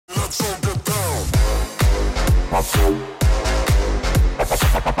Hey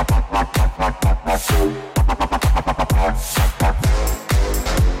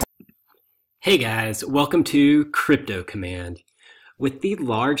guys, welcome to Crypto Command. With the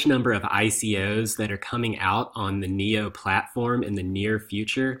large number of ICOs that are coming out on the NEO platform in the near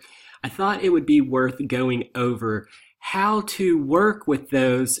future, I thought it would be worth going over how to work with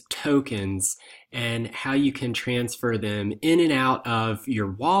those tokens and how you can transfer them in and out of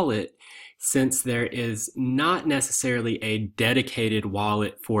your wallet, since there is not necessarily a dedicated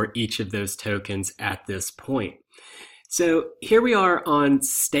wallet for each of those tokens at this point. So here we are on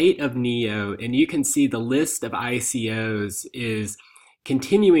State of NEO, and you can see the list of ICOs is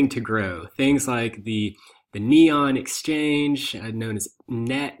continuing to grow. Things like the Neon exchange, known as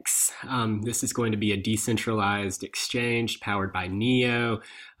NEX. This is going to be a decentralized exchange powered by NEO.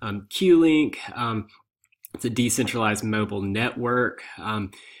 Q-Link, it's a decentralized mobile network,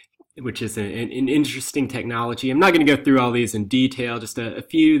 which is an interesting technology. I'm not going to go through all these in detail, just a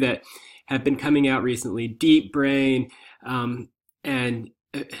few that have been coming out recently. Deep Brain, and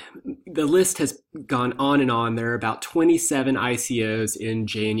the list has gone on and on. There are about 27 ICOs in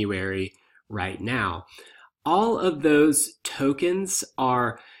January right now. All of those tokens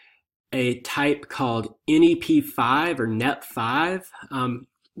are a type called NEP5 or NEP5.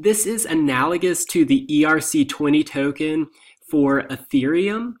 This is analogous to the ERC20 token for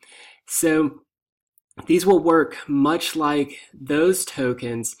Ethereum. So these will work much like those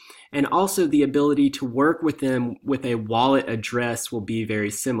tokens, and also the ability to work with them with a wallet address will be very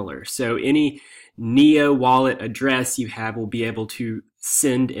similar. So any NEO wallet address you have will be able to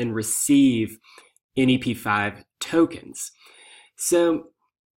send and receive NEP5 tokens. So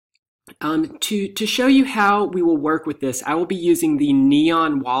to show you how we will work with this, I will be using the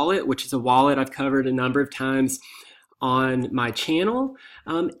Neon wallet, which is a wallet I've covered a number of times on my channel.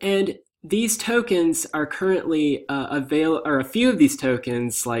 And these tokens are currently available, or a few of these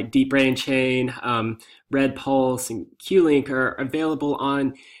tokens like Deep Brain Chain, Red Pulse, and Q-Link are available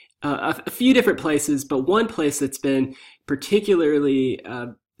on a few different places, but one place that's been particularly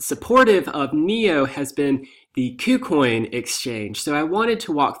supportive of NEO has been the KuCoin exchange. So I wanted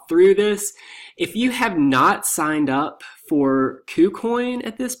to walk through this. If you have not signed up for KuCoin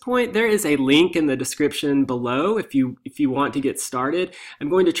at this point, there is a link in the description below if you want to get started. I'm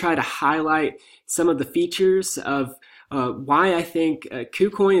going to try to highlight some of the features of why I think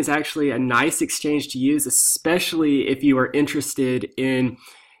KuCoin is actually a nice exchange to use, especially if you are interested in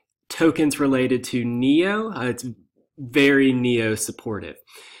tokens related to NEO. It's very NEO supportive.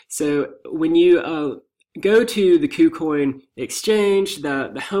 So when you go to the KuCoin exchange,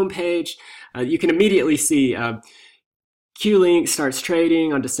 the homepage, you can immediately see Q-Link starts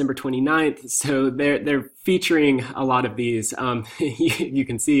trading on December 29th. So they're featuring a lot of these. You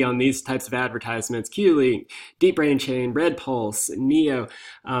can see on these types of advertisements, Q-Link, Deep Brain Chain, Red Pulse, NEO.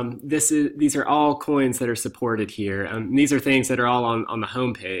 These are all coins that are supported here. These are things that are all on the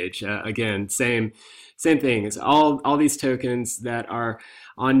homepage. Again, same thing. It's all these tokens that are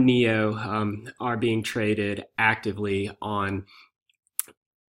on NEO are being traded actively on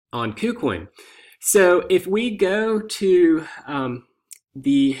KuCoin. So if we go to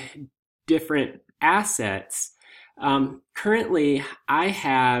the different assets, currently I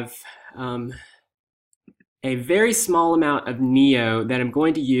have a very small amount of NEO that I'm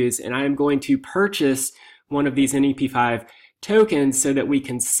going to use, and I am going to purchase one of these NEP5 tokens so that we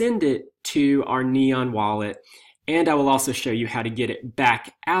can send it to our Neon wallet. And I will also show you how to get it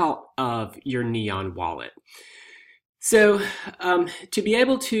back out of your Neon wallet. So to be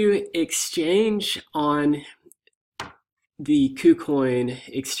able to exchange on the KuCoin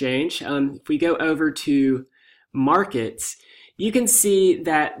exchange, if we go over to markets, you can see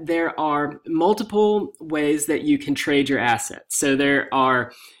that there are multiple ways that you can trade your assets. So there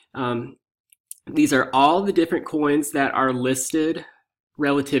are, these are all the different coins that are listed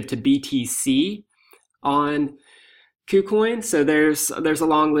relative to BTC on KuCoin. So there's a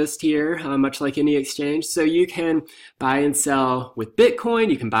long list here, much like any exchange. So you can buy and sell with Bitcoin.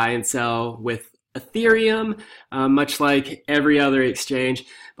 You can buy and sell with Ethereum, much like every other exchange.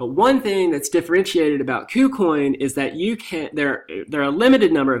 But one thing that's differentiated about KuCoin is that you can, there are a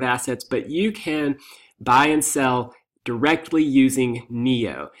limited number of assets, but you can buy and sell directly using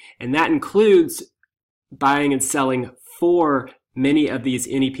NEO. And that includes buying and selling for many of these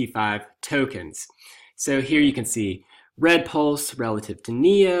NEP5 tokens. So here you can see Red Pulse relative to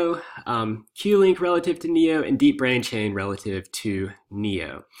NEO, Q-Link relative to NEO, and Deep Brain Chain relative to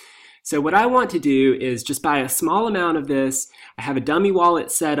NEO. So what I want to do is just buy a small amount of this. I have a dummy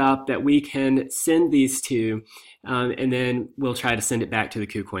wallet set up that we can send these to, and then we'll try to send it back to the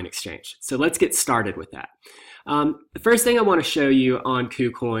KuCoin exchange. So let's get started with that. The first thing I want to show you on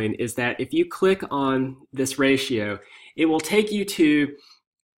KuCoin is that if you click on this ratio, it will take you to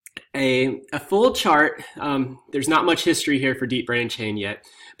a full chart. There's not much history here for Deep Brain Chain yet,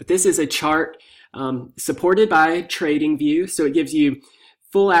 but this is a chart supported by TradingView, so it gives you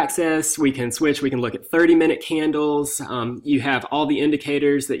full access. We can switch, we can look at 30-minute candles. You have all the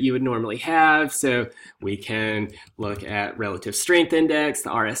indicators that you would normally have, so we can look at relative strength index, the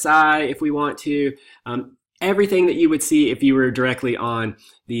RSI if we want to. Everything that you would see if you were directly on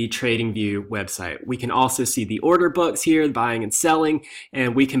the TradingView website. We can also see the order books here, buying and selling,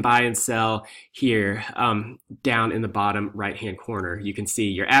 and we can buy and sell here down in the bottom right-hand corner. You can see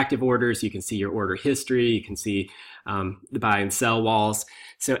your active orders, you can see your order history, you can see the buy and sell walls.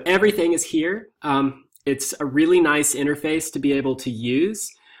 So everything is here. It's a really nice interface to be able to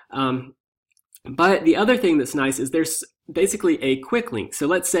use. But the other thing that's nice is there's basically a quick link. So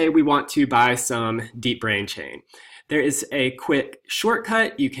let's say we want to buy some Deep Brain Chain. There is a quick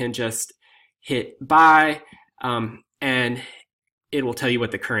shortcut. You can just hit buy and it will tell you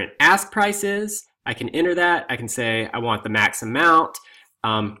what the current ask price is. I can enter that. I can say I want the max amount.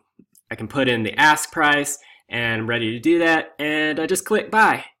 I can put in the ask price and I'm ready to do that. And I just click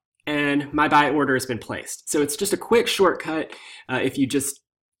buy and my buy order has been placed. So it's just a quick shortcut if you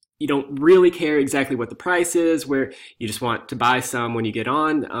don't really care exactly what the price is, where you just want to buy some when you get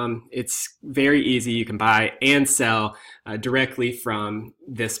on. It's very easy. You can buy and sell directly from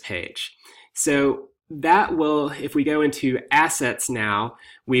this page. So that will, if we go into assets now,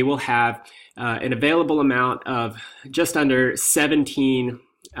 we will have an available amount of just under 17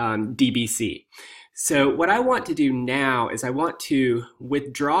 DBC. So what I want to do now is I want to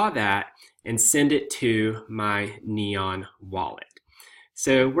withdraw that and send it to my Neon wallet.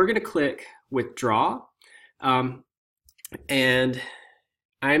 So we're going to click withdraw, and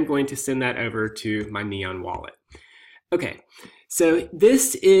I'm going to send that over to my Neon wallet. Okay, so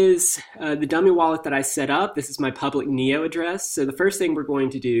this is the dummy wallet that I set up. This is my public NEO address. So the first thing we're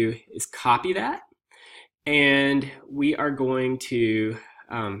going to do is copy that, and we are going to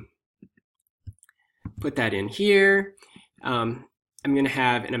put that in here. I'm going to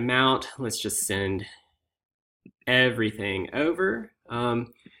have an amount. Let's just send everything over.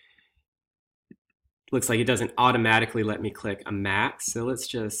 Looks like it doesn't automatically let me click a max, so let's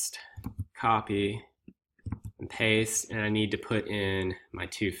just copy and paste, and I need to put in my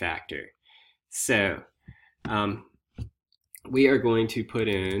two-factor. So we are going to put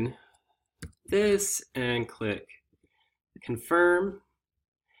in this and click confirm.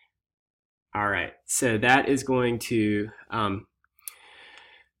 All right, so that is going to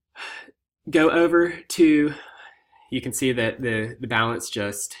go over to, you can see that the balance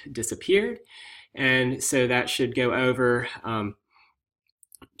just disappeared. And so that should go over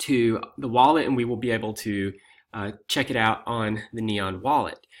to the wallet, and we will be able to check it out on the Neon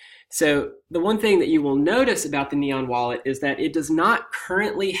wallet. So the one thing that you will notice about the Neon wallet is that it does not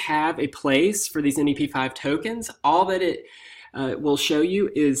currently have a place for these NEP5 tokens. All that it will show you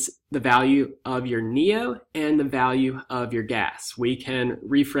is the value of your NEO and the value of your gas. We can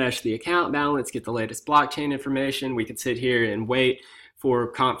refresh the account balance, get the latest blockchain information. We could sit here and wait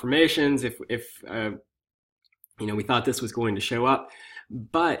for confirmations if we thought this was going to show up.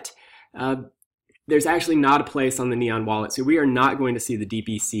 But there's actually not a place on the Neon wallet, so we are not going to see the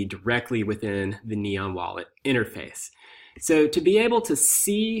DBC directly within the Neon wallet interface. So to be able to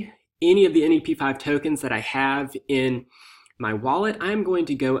see any of the NEP5 tokens that I have in my wallet, I'm going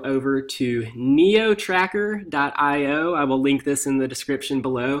to go over to neotracker.io. I will link this in the description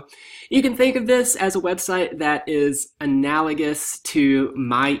below. You can think of this as a website that is analogous to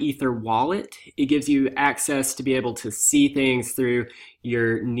my Ether wallet. It gives you access to be able to see things through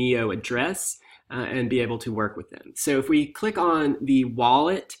your NEO address and be able to work with them. So if we click on the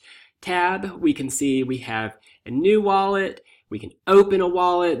wallet tab, we can see we have a new wallet. We can open a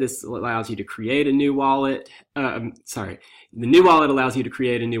wallet. This allows you to create a new wallet. The new wallet allows you to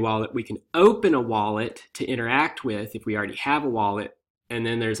create a new wallet. We can open a wallet to interact with if we already have a wallet, and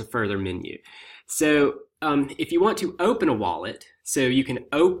then there's a further menu. So if you want to open a wallet, so you can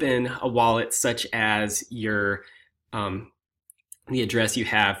open a wallet such as your the address you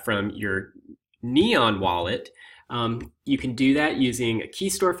have from your Neon wallet, you can do that using a key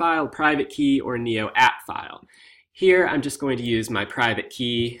store file, a private key, or a NEO app file. Here, I'm just going to use my private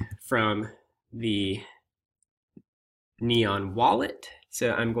key from the Neon wallet.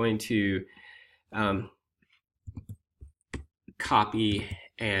 So I'm going to copy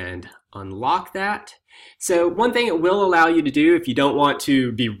and unlock that. So one thing it will allow you to do if you don't want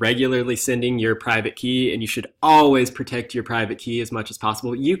to be regularly sending your private key, and you should always protect your private key as much as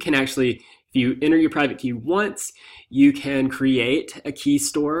possible, you can actually, if you enter your private key once, you can create a key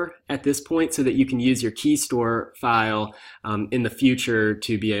store at this point so that you can use your key store file in the future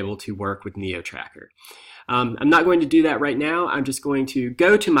to be able to work with NEO Tracker. I'm not going to do that right now. I'm just going to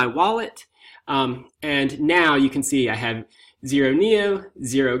go to my wallet, and now you can see I have 0 NEO,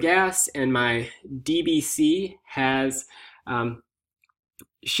 0 gas, and my DBC has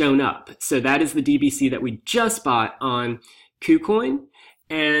shown up. So that is the DBC that we just bought on KuCoin.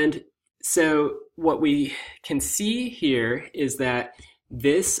 And so what we can see here is that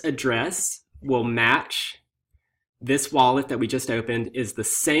this address will match this wallet that we just opened is the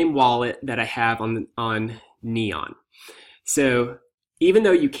same wallet that I have on Neon. So even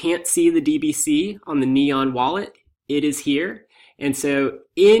though you can't see the DBC on the Neon wallet, it is here. And so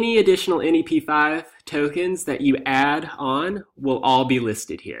any additional NEP5 tokens that you add on will all be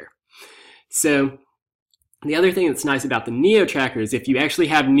listed here. So the other thing that's nice about the NEO Tracker is if you actually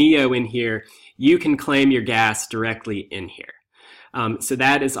have NEO in here, you can claim your gas directly in here. So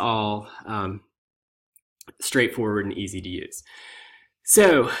that is all straightforward and easy to use.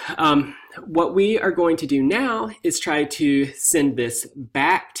 So what we are going to do now is try to send this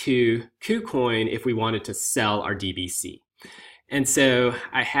back to KuCoin if we wanted to sell our DBC. And so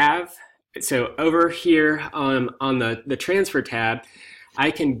so over here on the transfer tab,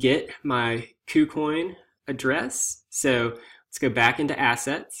 I can get my KuCoin address. So let's go back into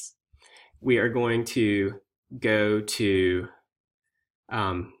assets. We are going to go to,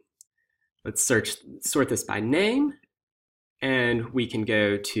 let's sort this by name, and we can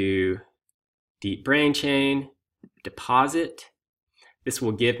go to Deep Brain Chain, deposit. This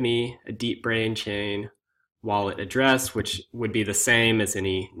will give me a Deep Brain Chain wallet address, which would be the same as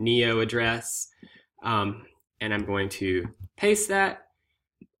any NEO address. And I'm going to paste that.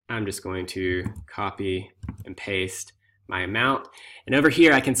 I'm just going to copy and paste my amount. And over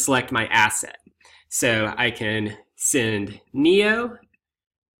here, I can select my asset. So I can send NEO,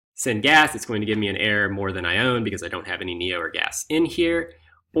 send gas. It's going to give me an error more than I own because I don't have any NEO or gas in here.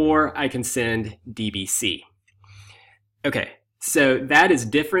 Or I can send DBC. Okay, so that is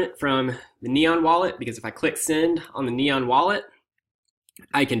different from the Neon wallet because if I click send on the Neon wallet,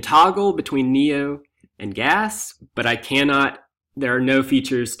 I can toggle between NEO and gas, but I cannot, there are no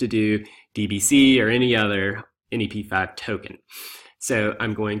features to do DBC or any other NEP5 token. So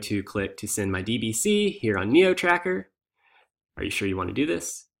I'm going to click to send my DBC here on NEO Tracker. Are you sure you want to do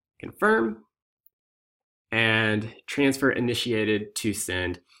this? Confirm. And transfer initiated to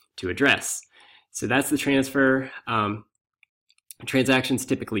send to address. So that's the transfer. Transactions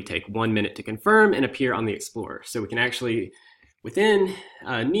typically take 1 minute to confirm and appear on the Explorer. So we can actually, within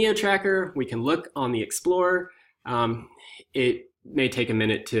NEO Tracker, we can look on the Explorer. It may take a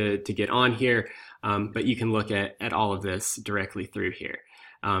minute to get on here, but you can look at all of this directly through here.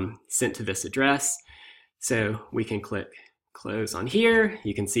 Sent to this address. So we can click close on here.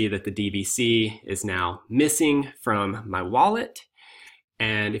 You can see that the DBC is now missing from my wallet.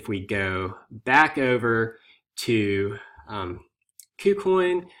 And if we go back over to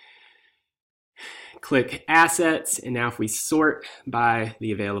KuCoin, click assets, and now if we sort by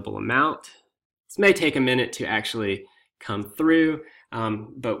the available amount, this may take a minute to actually come through,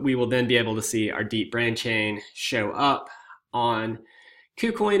 but we will then be able to see our Deep Brain Chain show up on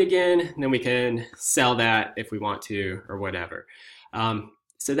KuCoin again, and then we can sell that if we want to or whatever.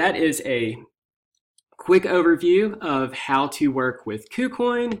 So that is a quick overview of how to work with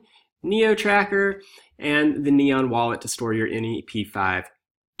KuCoin, NEO Tracker, and the Neon wallet to store your NEP5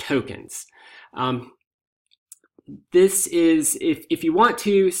 tokens. This is, if you want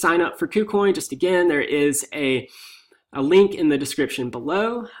to sign up for KuCoin, just again, there is a link in the description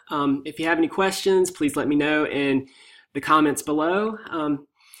below. If you have any questions, please let me know in the comments below.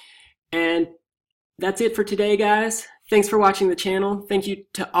 And that's it for today, guys. Thanks for watching the channel. Thank you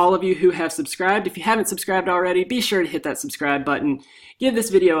to all of you who have subscribed. If you haven't subscribed already, be sure to hit that subscribe button. Give this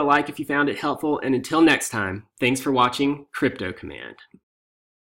video a like if you found it helpful. And until next time, thanks for watching Crypto Command.